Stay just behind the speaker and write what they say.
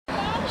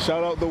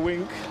Shout out the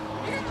Wink.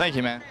 Thank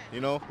you, man.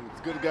 You know,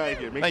 it's a good guy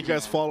here. Make Thank you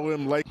guys follow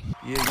him, like.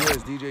 Yeah, yes,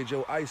 DJ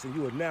Joe Ice, and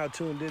you are now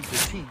tuned into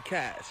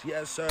T-Cast.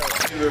 Yes, sir.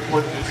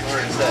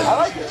 I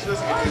like it.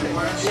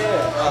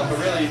 Yeah. But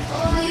really,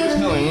 he was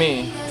filming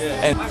me.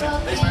 And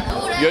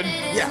good?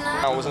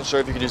 Yeah. I wasn't sure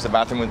if you could use the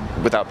bathroom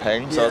without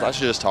paying, so I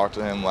should just talk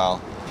to him while.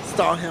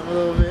 Stall him a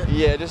little bit.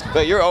 Yeah,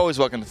 but you're always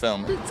welcome to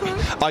film.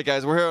 Alright,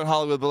 guys, we're here on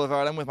Hollywood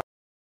Boulevard. I'm with my.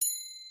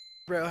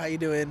 Bro, how you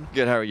doing?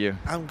 Good, how are you?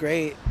 I'm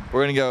great.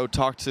 We're gonna go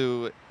talk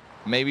to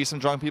maybe some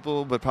drunk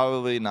people, but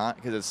probably not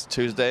because it's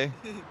Tuesday.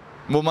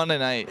 Well, Monday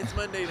night. It's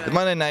Monday night.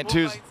 Monday night,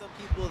 Tuesday.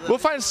 We'll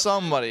find drunk.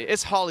 somebody.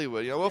 It's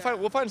Hollywood, you know.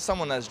 We'll find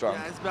someone that's drunk.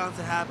 Yeah, it's bound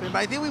to happen. But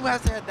I think we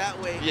have to head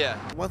that way. Yeah.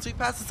 Once we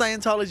pass the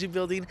Scientology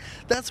building,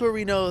 that's where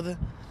we know that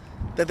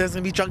there's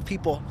gonna be drunk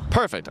people.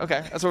 Perfect.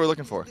 Okay, that's what we're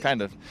looking for,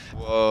 kind of.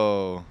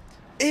 Whoa.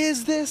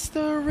 Is this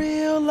the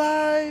real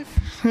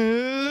life?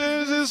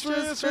 Is this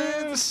just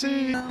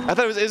fantasy? I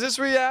thought it was, is this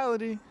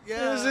reality?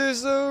 Yeah. Is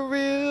this the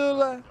real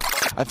life?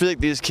 I feel like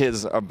these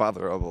kids are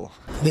botherable.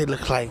 They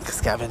look like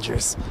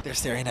scavengers. They're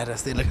staring at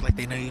us. They look like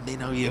they know you. They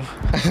know you.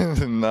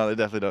 No, they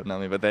definitely don't know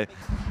me, but they.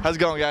 How's it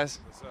going, guys?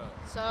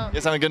 What's up? You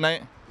guys having a good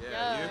night?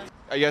 Yeah.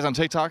 Are you guys on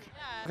TikTok?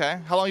 Yeah.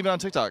 Okay. How long have you been on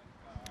TikTok?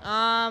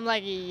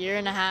 Like a year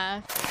and a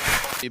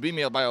half. You beat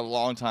me up by a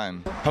long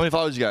time. How many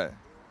followers you got?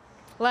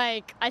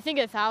 Like, I think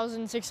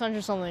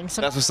 1,600 something.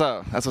 That's what's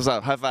up. That's what's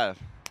up. High five.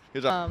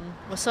 Good job.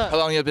 What's up? How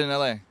long have you been in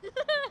LA?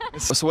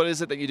 So what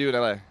is it that you do in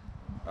LA?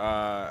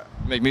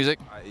 Make music?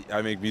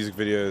 I make music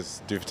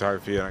videos, do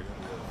photography, and I go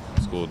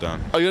to school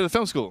down. Oh, you go to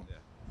film school?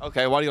 Yeah.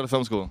 Okay. Why do you go to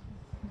film school?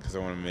 Because I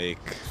want to make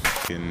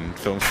fucking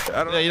films.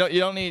 I don't know. Yeah, you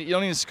don't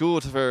need school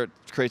for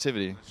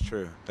creativity. That's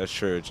true. That's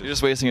true. You're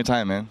just wasting your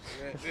time, man.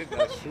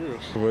 That's true.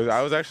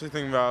 I was actually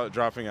thinking about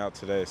dropping out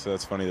today, so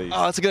that's funny that you.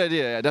 Oh, that's a good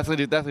idea. Yeah,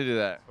 definitely do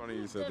that. Funny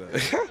you said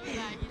that.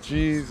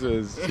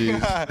 Jesus.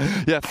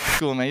 Jeez. Yeah,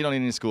 school, man. You don't need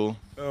any school.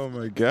 Oh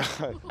my God.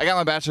 I got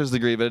my bachelor's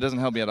degree, but it doesn't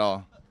help me at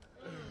all.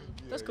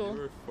 That's cool.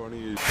 You're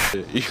funny as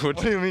shit. What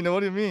do you mean? What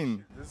do you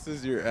mean? This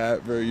is your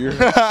app, bro. You're.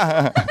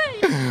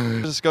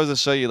 It just goes to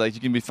show you, like, you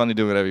can be funny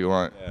doing whatever you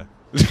want. Yeah.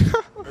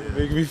 You're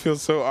making me feel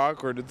so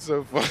awkward. It's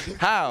so funny.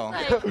 How?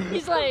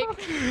 He's like,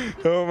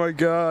 Oh my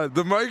God.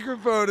 The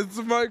microphone. It's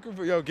the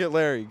microphone. Yo, get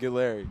Larry. Get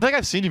Larry. I think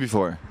I've seen you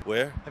before.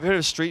 Where? Have you heard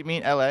of Street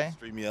Meet LA?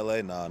 Street Me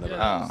LA? Nah, never.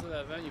 Oh.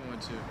 that event you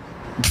went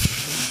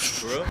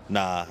to.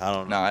 Nah, I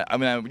don't No, know. I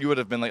mean, you would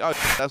have been like, oh,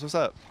 that's what's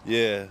up.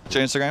 Yeah. What's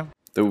your Instagram?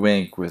 The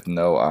Wink with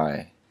no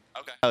eye.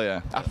 Okay. Hell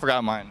yeah. I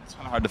forgot mine. It's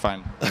kind of hard to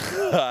find.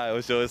 Alright,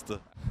 what's your Insta?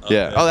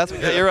 Yeah. Oh, that's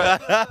you're right.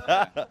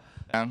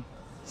 Down.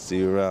 See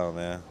you around,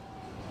 man.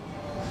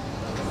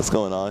 What's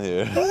going on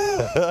here?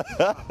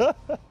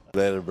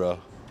 Later, bro.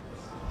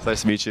 It's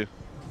nice to meet you.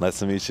 Nice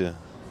to meet you.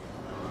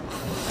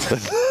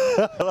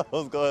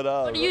 What's going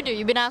on? What do you do?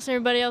 You've been asking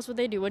everybody else what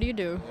they do. What do you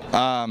do?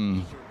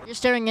 You're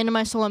staring into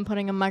my soul and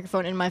putting a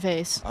microphone in my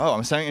face. Oh,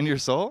 I'm staring into your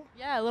soul?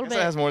 Yeah, a little Guess bit.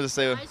 that has more to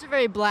say. My eyes are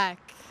very black.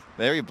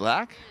 Very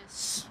black?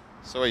 Yes.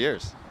 So are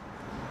yours.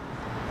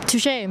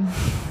 Touche.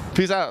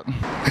 Peace out.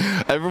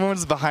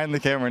 Everyone's behind the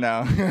camera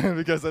now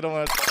because they don't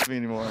want to me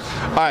anymore.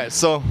 All right,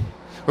 so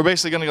we're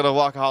basically gonna go to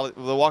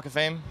the Walk of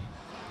Fame,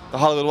 the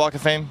Hollywood Walk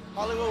of Fame.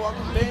 Hollywood Walk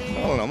of Fame.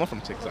 I don't know. I'm not from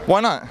TikTok.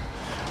 Why not?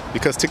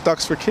 Because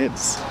TikTok's for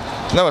kids,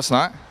 No, it's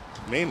not.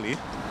 mainly.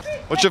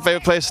 What's your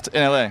favorite place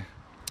in LA?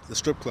 The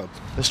strip club.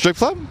 The strip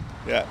club?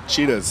 Yeah,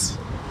 Cheetahs.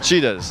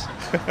 Cheetahs.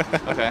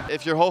 Okay.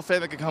 If your whole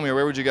family could come here,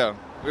 where would you go?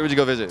 Where would you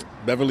go visit?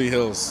 Beverly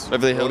Hills.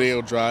 Beverly Hills.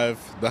 Rodeo Drive.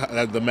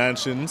 The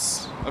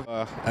mansions. Okay.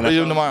 And What are you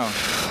doing tomorrow?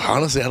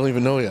 Honestly, I don't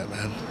even know yet,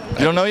 man.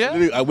 You don't know yet?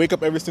 Literally, I wake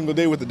up every single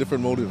day with a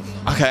different motive.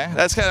 Okay.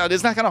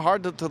 Isn't that kind of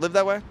hard to live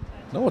that way?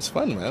 No, it's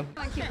fun, man.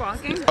 Keep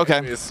walking.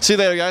 Okay. See you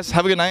later, guys.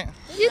 Have a good night.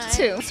 You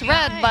too. It's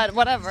red, but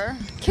whatever.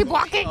 Keep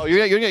walking. Oh,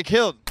 you're gonna get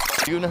killed.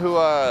 You know who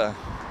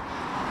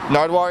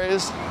Nardwar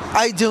is?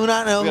 I do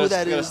not know who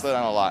that We gotta is. slow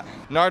down a lot.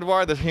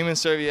 Nardwar, the human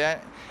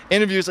serviette,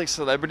 interviews like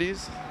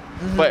celebrities,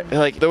 but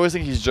like they always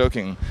think he's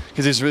joking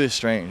because he's really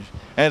strange.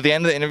 And at the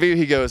end of the interview,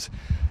 he goes,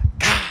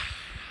 "Gah."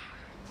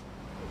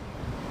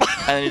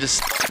 And then he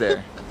just sits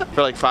there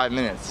for like 5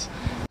 minutes.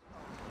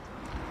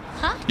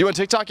 Huh? You on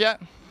TikTok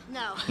yet?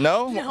 No.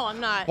 No? No, I'm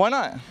not. Why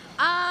not?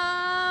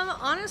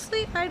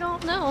 Honestly, I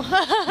don't know.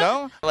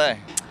 No?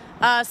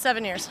 LA.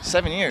 7 years.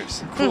 7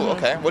 years. Cool.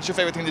 Okay. What's your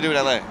favorite thing to do in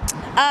LA?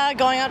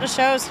 Going out to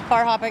shows,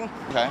 bar hopping.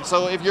 Okay.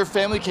 So if your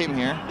family came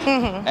here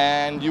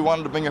and you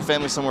wanted to bring your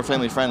family somewhere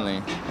family friendly,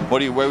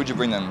 where would you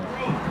bring them?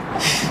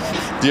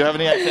 Do you have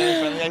any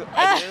family friendly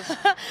ideas?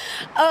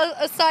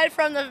 Aside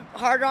from the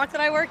Hard Rock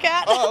that I work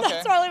at, Oh, okay.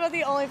 that's probably about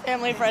the only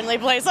family friendly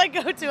place I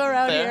go to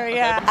around Fair, here. okay.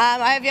 Yeah.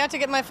 I have yet to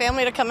get my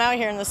family to come out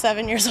here in the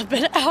 7 years I've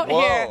been out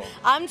Whoa. here.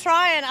 I'm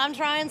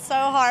trying so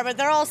hard, but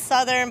they're all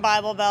Southern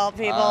Bible Belt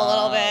people a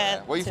little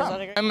bit. Where you to from? some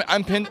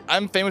degree.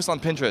 I'm famous on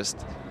Pinterest.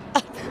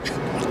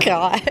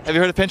 God. Have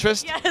you heard of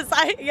Pinterest?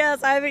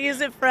 Yes, I haven't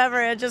used it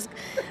forever. It just.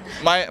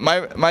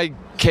 My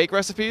cake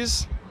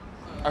recipes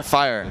are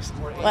fire.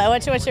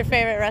 What's your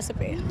favorite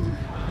recipe?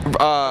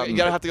 You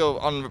gotta have to go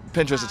on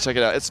Pinterest to check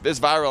it out. It's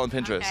viral on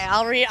Pinterest. Okay,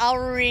 I'll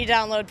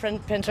re-download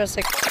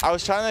Pinterest. I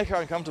was trying to make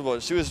her uncomfortable.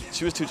 She was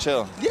too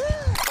chill. Yeah.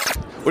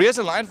 What are you guys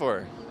in line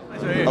for?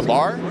 A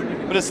bar?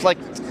 But it's like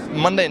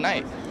Monday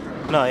night.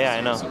 No, yeah,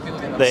 I know.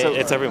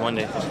 It's every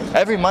Monday.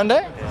 Every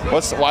Monday?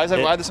 Why are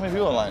there so many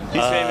people in line?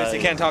 He's famous. He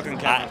can't talk on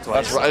camera.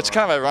 That's right. It's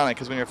kind of ironic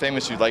because when you're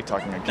famous, you like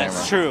talking on camera.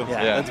 That's true.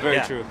 Yeah, that's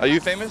very true. Are you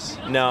famous?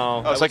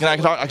 No. Oh, so I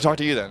can talk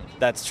to you then.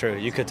 That's true.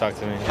 You could talk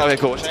to me. Okay,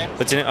 cool. What's your name?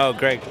 What's your name? Oh,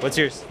 Greg. What's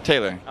yours?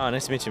 Taylor. Oh,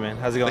 nice to meet you, man.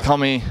 How's it going? They call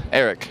me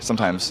Eric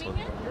sometimes.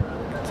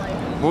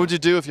 What would you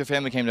do if your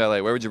family came to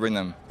LA? Where would you bring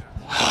them?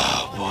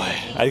 Oh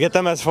boy. I'd get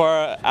them as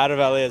far out of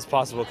LA as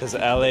possible because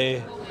LA,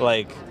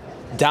 like,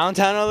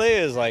 downtown LA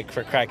is like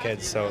for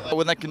crackheads. So.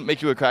 Wouldn't that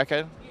make you a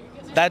crackhead?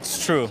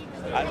 That's true.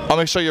 I'll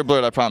make sure you're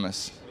blurred. I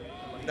promise.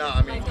 No,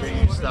 I mean,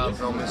 can you stop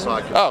filming so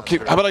I can... Oh,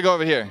 how about I go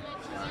over here?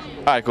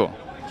 All right, cool.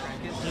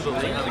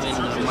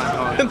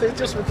 They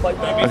just replied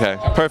back. Okay,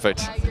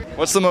 perfect.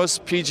 What's the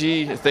most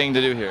PG thing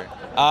to do here?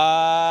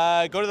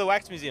 Go to the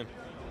Wax Museum.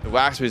 The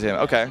Wax Museum,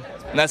 okay.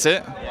 And that's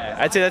it? Yeah,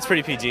 I'd say that's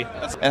pretty PG.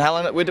 And how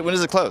long, when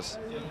does it close?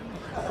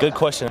 Good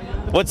question.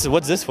 What's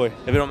this for, if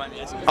you don't mind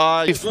me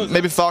asking?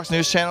 Maybe Fox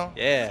News Channel?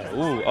 Yeah,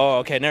 ooh, oh,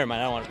 okay, never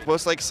mind, I don't want to.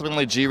 What's like something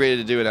like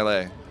G-rated to do in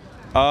LA?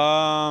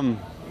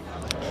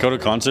 Go to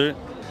concert.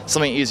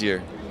 Something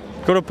easier.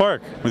 Go to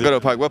park. Go to a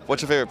park.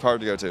 What's your favorite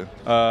park to go to?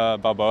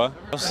 Balboa.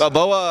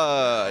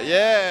 Balboa,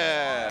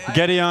 yeah.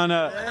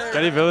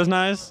 Gettyville is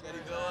nice.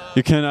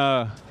 You can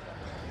I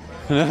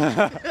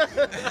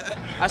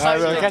saw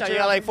you on TikTok. You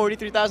got like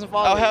 43,000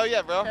 followers. Oh hell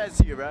yeah, bro. Yeah, I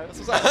see you, bro. That's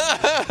what's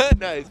up.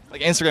 Nice.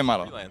 Like Instagram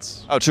model.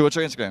 Freelance. Oh, true. What's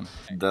your Instagram?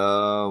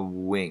 The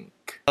Wink.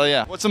 Oh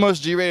yeah. What's the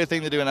most G-rated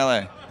thing to do in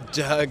LA?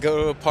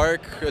 Go to a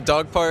park, a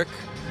dog park.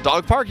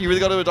 Dog park? You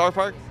really go to a dog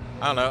park?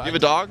 I don't know. You have a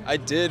dog? I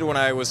did when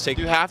I was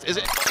taking. You have to? Is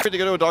it weird to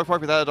go to a dog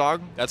park without a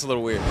dog? That's a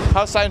little weird.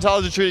 How's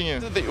Scientology treating you?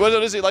 What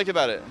is it like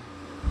about it?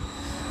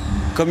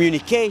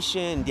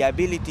 Communication, the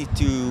ability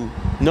to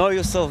know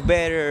yourself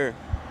better,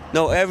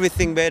 know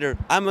everything better.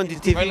 I'm on the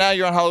TV. Right now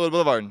you're on Hollywood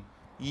Boulevard.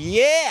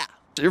 Yeah!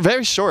 You're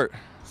very short.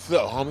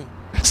 So, homie.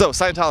 So,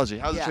 Scientology,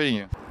 how's it treating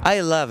you?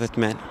 I love it,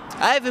 man.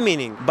 I have a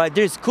meaning, but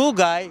there's cool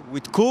guy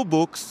with cool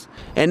books,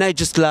 and I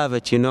just love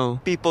it, you know?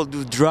 People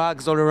do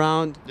drugs all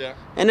around,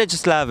 and I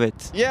just love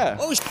it. Yeah.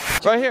 Oh,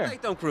 right here.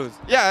 Like Tom Cruise.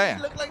 Yeah,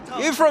 yeah.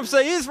 He's from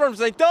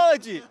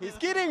Scientology. He's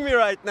kidding me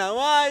right now.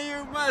 Why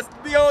you must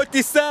be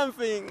OT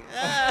something?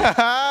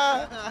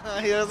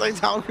 He looks like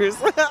Tom Cruise.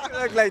 You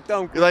look like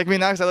Tom Cruise. You like me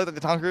now because I look like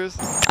the Tom Cruise?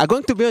 I'm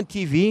going to be on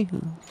TV.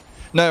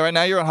 No, right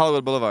now you're on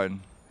Hollywood Boulevard.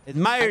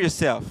 Admire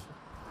yourself.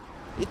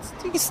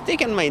 It's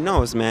sticking my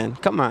nose, man.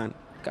 Come on.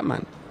 Come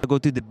on. I go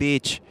to the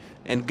beach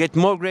and get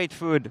more great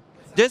food.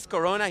 There's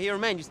Corona here,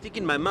 man. You stick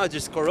in my mouth.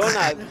 There's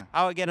Corona.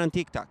 How I get on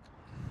TikTok?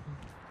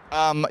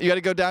 You got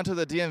to go down to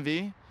the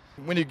DMV.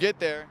 When you get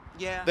there,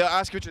 they'll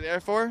ask you what you're there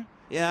for.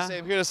 Yeah. You say,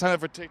 I'm here to sign up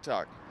for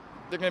TikTok.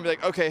 They're going to be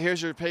like, okay,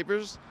 here's your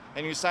papers.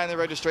 And you sign the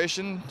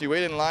registration. You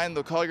wait in line.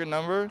 They'll call your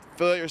number,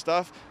 fill out your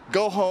stuff,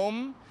 go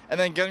home, and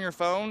then get on your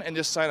phone and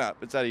just sign up.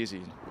 It's that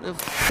easy.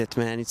 It,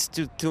 man. It's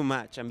too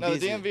much. I'm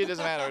busy. No, the DMV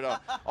doesn't matter at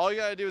all. All you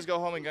got to do is go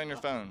home and get on your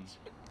phones.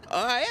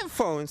 I have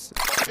phones.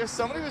 If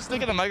somebody was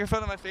sticking a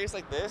microphone in my face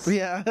like this,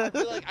 yeah, I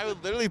feel like I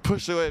would literally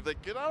push it away.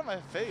 Like, get out of my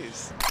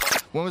face.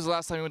 When was the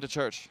last time you went to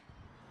church?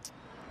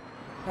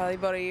 Probably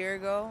about a year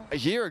ago. A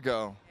year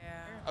ago?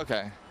 Yeah.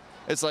 Okay.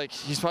 It's like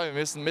he's probably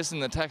missing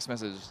the text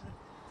message.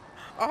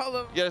 All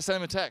of. You gotta send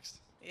him a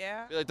text.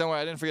 Yeah. Be like, don't worry,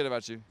 I didn't forget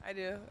about you. I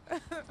do.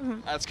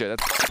 That's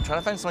good. I'm trying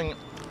to find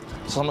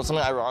something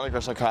ironic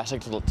or sarcastic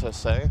to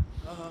say.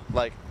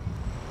 Like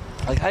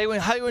how you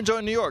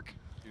enjoying New York?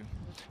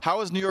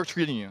 How is New York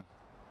treating you?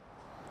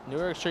 New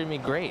York's treating me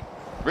great.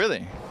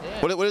 Really?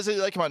 Yeah. What is it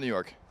you like about New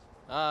York?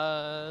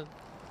 The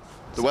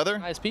weather?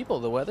 Nice people.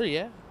 The weather,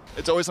 yeah.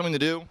 It's always something to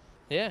do?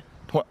 Yeah.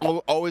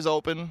 Always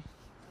open?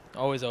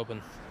 Always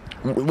open.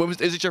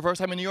 Is it your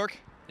first time in New York?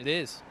 It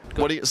is.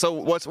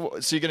 So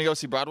you're gonna go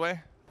see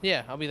Broadway?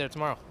 Yeah, I'll be there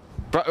tomorrow.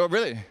 Oh,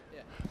 really?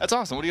 Yeah. That's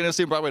awesome. What are you gonna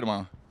see on Broadway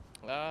tomorrow?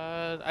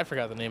 I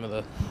forgot the name of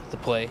the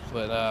play,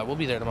 but we'll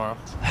be there tomorrow.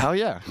 Hell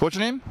yeah. What's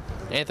your name?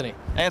 Anthony.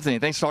 Anthony,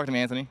 thanks for talking to me,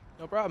 Anthony.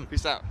 No problem.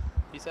 Peace out.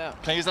 Peace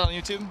out. Can I use that on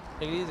YouTube?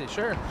 Take it easy,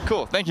 sure.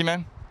 Cool, thank you,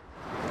 man.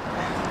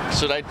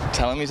 Should I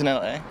tell him he's in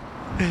LA?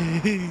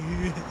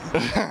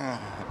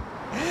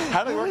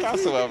 How did it work out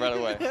so well right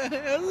away?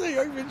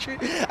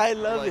 I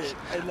love it.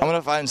 I'm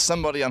gonna find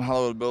somebody on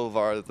Hollywood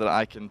Boulevard that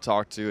I can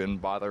talk to and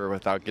bother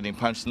without getting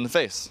punched in the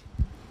face.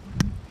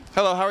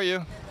 Hello, how are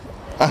you?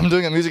 I'm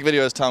doing a music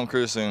video as Tom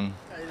Cruise soon.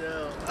 I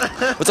know.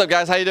 What's up,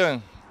 guys? How you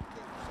doing?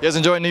 You guys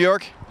enjoying New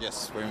York?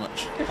 Yes, very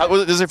much.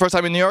 This is your first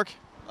time in New York?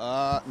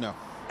 No. No?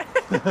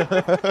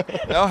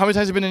 How many times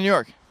have you been in New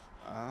York?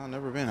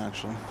 Never been,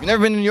 actually. You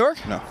never been in New York?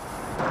 No.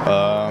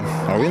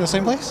 Are we in the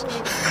same place?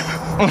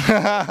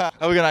 Have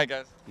a good night,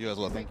 guys. You as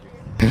well, thank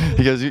you.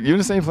 He goes, you in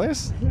the same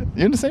place?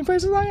 You in the same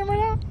place as I am right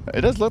now?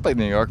 It does look like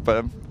New York,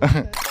 but...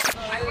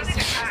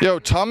 Yo,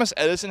 Thomas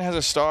Edison has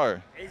a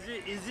star.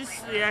 Is this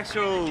the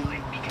actual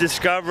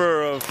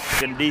discoverer of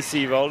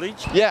DC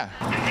voltage? Yeah.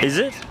 Is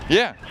it?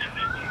 Yeah.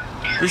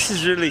 This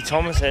is really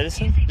Thomas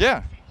Edison?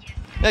 Yeah.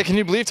 Yeah, can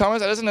you believe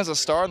Thomas Edison is a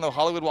star in the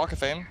Hollywood Walk of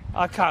Fame?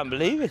 I can't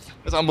believe it.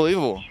 It's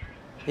unbelievable.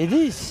 It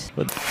is.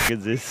 What the f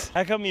is this?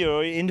 How come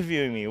you're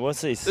interviewing me?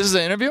 What's this? This is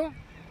an interview?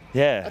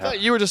 Yeah. I thought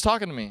you were just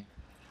talking to me.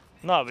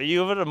 No, but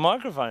you have a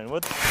microphone.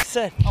 What the f is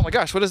that? Oh my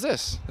gosh, what is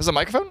this? This is a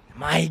microphone?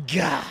 My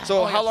God.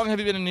 So how long have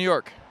you been in New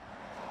York?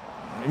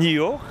 New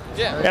York?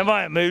 Yeah. Am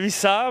I a movie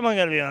star? Am I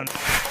going to be on?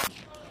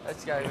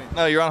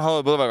 No, you're on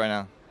Hollywood Boulevard right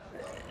now.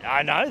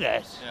 I know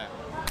that. Yeah.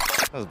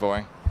 That was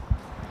boring.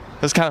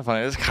 That's kind of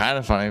funny. It's kind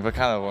of funny, but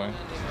kind of boring.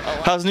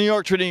 How's New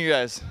York treating you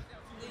guys?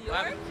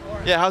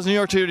 Yeah, how's New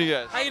York treating you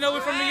guys? How you know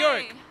we're from New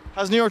York?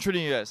 How's New York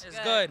treating you guys? It's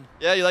good.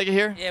 Yeah, you like it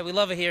here? Yeah, we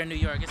love it here in New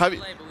York. It's Have LA,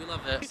 you- but we love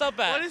it. What's up,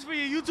 Pat? What is for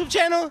your YouTube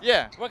channel?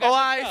 Yeah. Oh,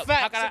 I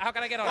facts. How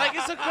can I get on? Like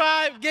and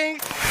subscribe,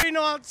 gang. You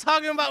know what I'm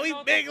talking about. We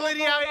big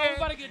litty out We're here.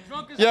 about to get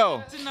drunk as Yo,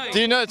 fuck tonight.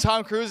 do you know that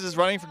Tom Cruise is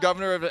running for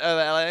governor of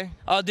LA?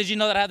 Oh, did you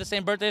know that I have the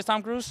same birthday as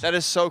Tom Cruise? That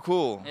is so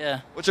cool.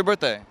 Yeah. What's your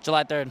birthday?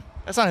 July 3rd.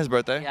 That's not his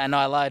birthday. Yeah, I know,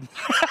 I lied.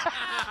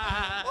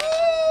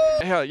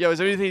 Yo, is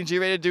there anything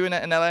G-rated doing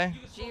in LA?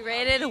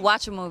 G-rated,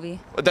 watch a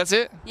movie. That's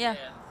it? Yeah.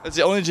 That's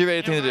the only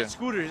G-rated thing to do.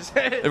 Scooters.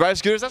 They ride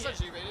scooters? That's not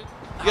G-rated.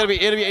 You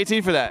gotta be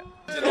 18 for that.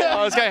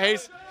 Oh, this guy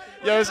hates.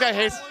 Yo, this guy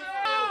hates.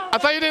 I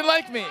thought you didn't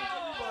like me.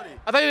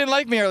 I thought you didn't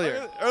like me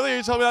earlier. Earlier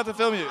you told me not to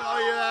film you. Oh,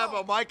 you have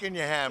a mic in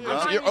your hand,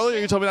 bro. Earlier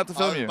you told me not to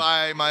film you.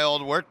 By my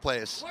old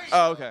workplace.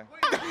 Oh, okay.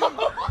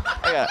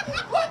 Yeah.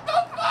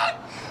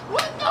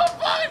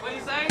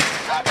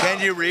 Can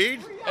you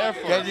read?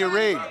 Can you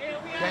read?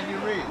 Can you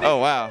read? Oh,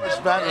 wow. It's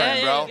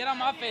veteran, bro. Get on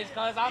my face,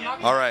 cuz I'm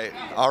not. All right,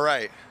 all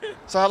right.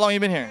 So how long you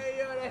been here?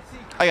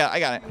 I got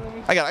it.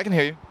 I can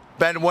hear you.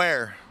 Been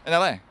where? In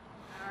LA.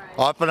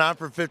 Off and on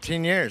for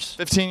 15 years.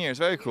 15 years,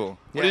 very cool.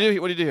 What do you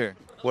do? What do you do here?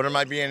 What am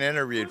I being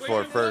interviewed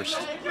for first?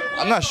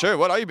 I'm not sure.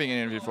 What are you being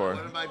interviewed for?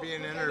 What am I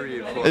being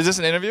interviewed for? Is this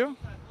an interview?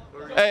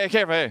 Hey,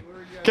 careful, hey.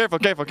 Careful.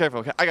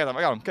 I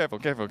got him. Careful.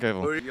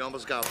 You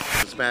almost got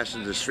smashed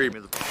in the street.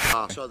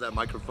 Show that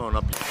microphone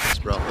up,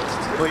 bro.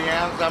 Put your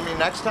hands on me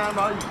next time,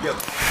 bro. You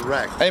get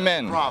wrecked.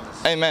 Amen.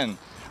 Promise. Amen.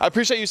 I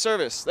appreciate your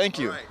service. Thank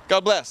you. All right.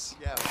 God bless.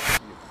 Yeah.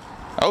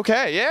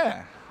 Okay,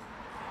 yeah.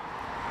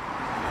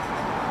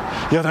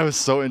 Yo, that was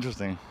so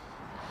interesting.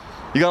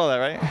 You got all that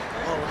right?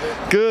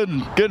 Good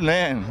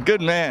man. I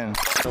don't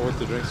know what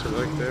the drinks are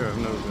like there. I've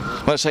never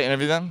been. Let's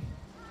interview them.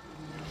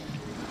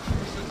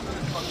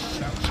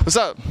 What's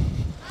up?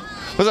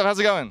 How's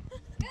it going?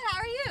 Good, how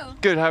are you?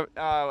 Good. How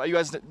are you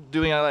guys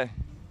doing in LA?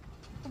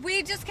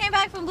 We just came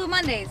back from Blue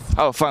Mondays.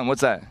 Oh, fun.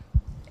 What's that?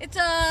 It's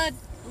a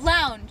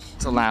lounge.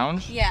 It's a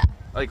lounge? Yeah.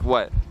 Like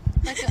what?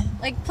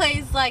 Like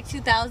plays like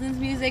 2000s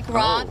music,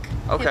 rock,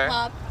 okay. hip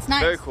hop. It's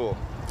nice. Very cool.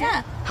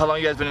 Yeah. How long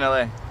you guys been in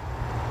LA?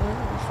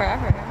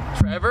 Forever.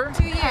 Forever?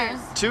 2 years.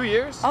 2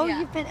 years? Oh,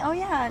 you've been. Oh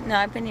yeah. No,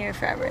 I've been here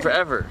forever.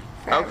 Forever.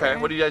 Okay.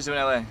 What do you guys do in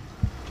LA?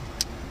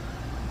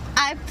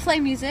 I play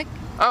music.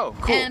 Oh,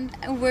 cool.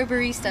 And we're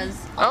baristas.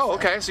 Oh,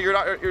 okay. So you're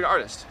an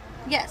artist.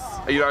 Yes.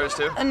 Are you an artist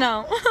too?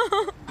 No.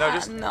 No,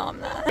 just no, I'm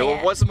not. Okay,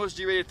 well, what's the most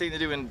G-rated thing to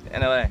do in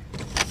LA?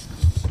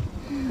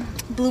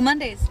 Blue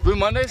Mondays. Blue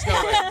Mondays? No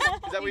way.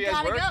 Is that where you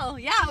guys work? Gotta go.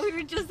 Yeah, we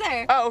were just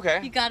there. Oh,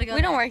 okay. You gotta go.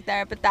 We don't work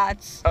there, but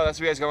that's. Oh, that's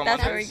where you guys go on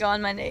Mondays? That's where we go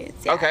on Mondays.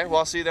 Yeah. Okay, well,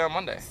 I'll see you there on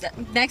Monday.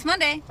 Next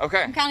Monday.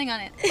 Okay. I'm counting on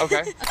it.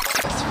 Okay.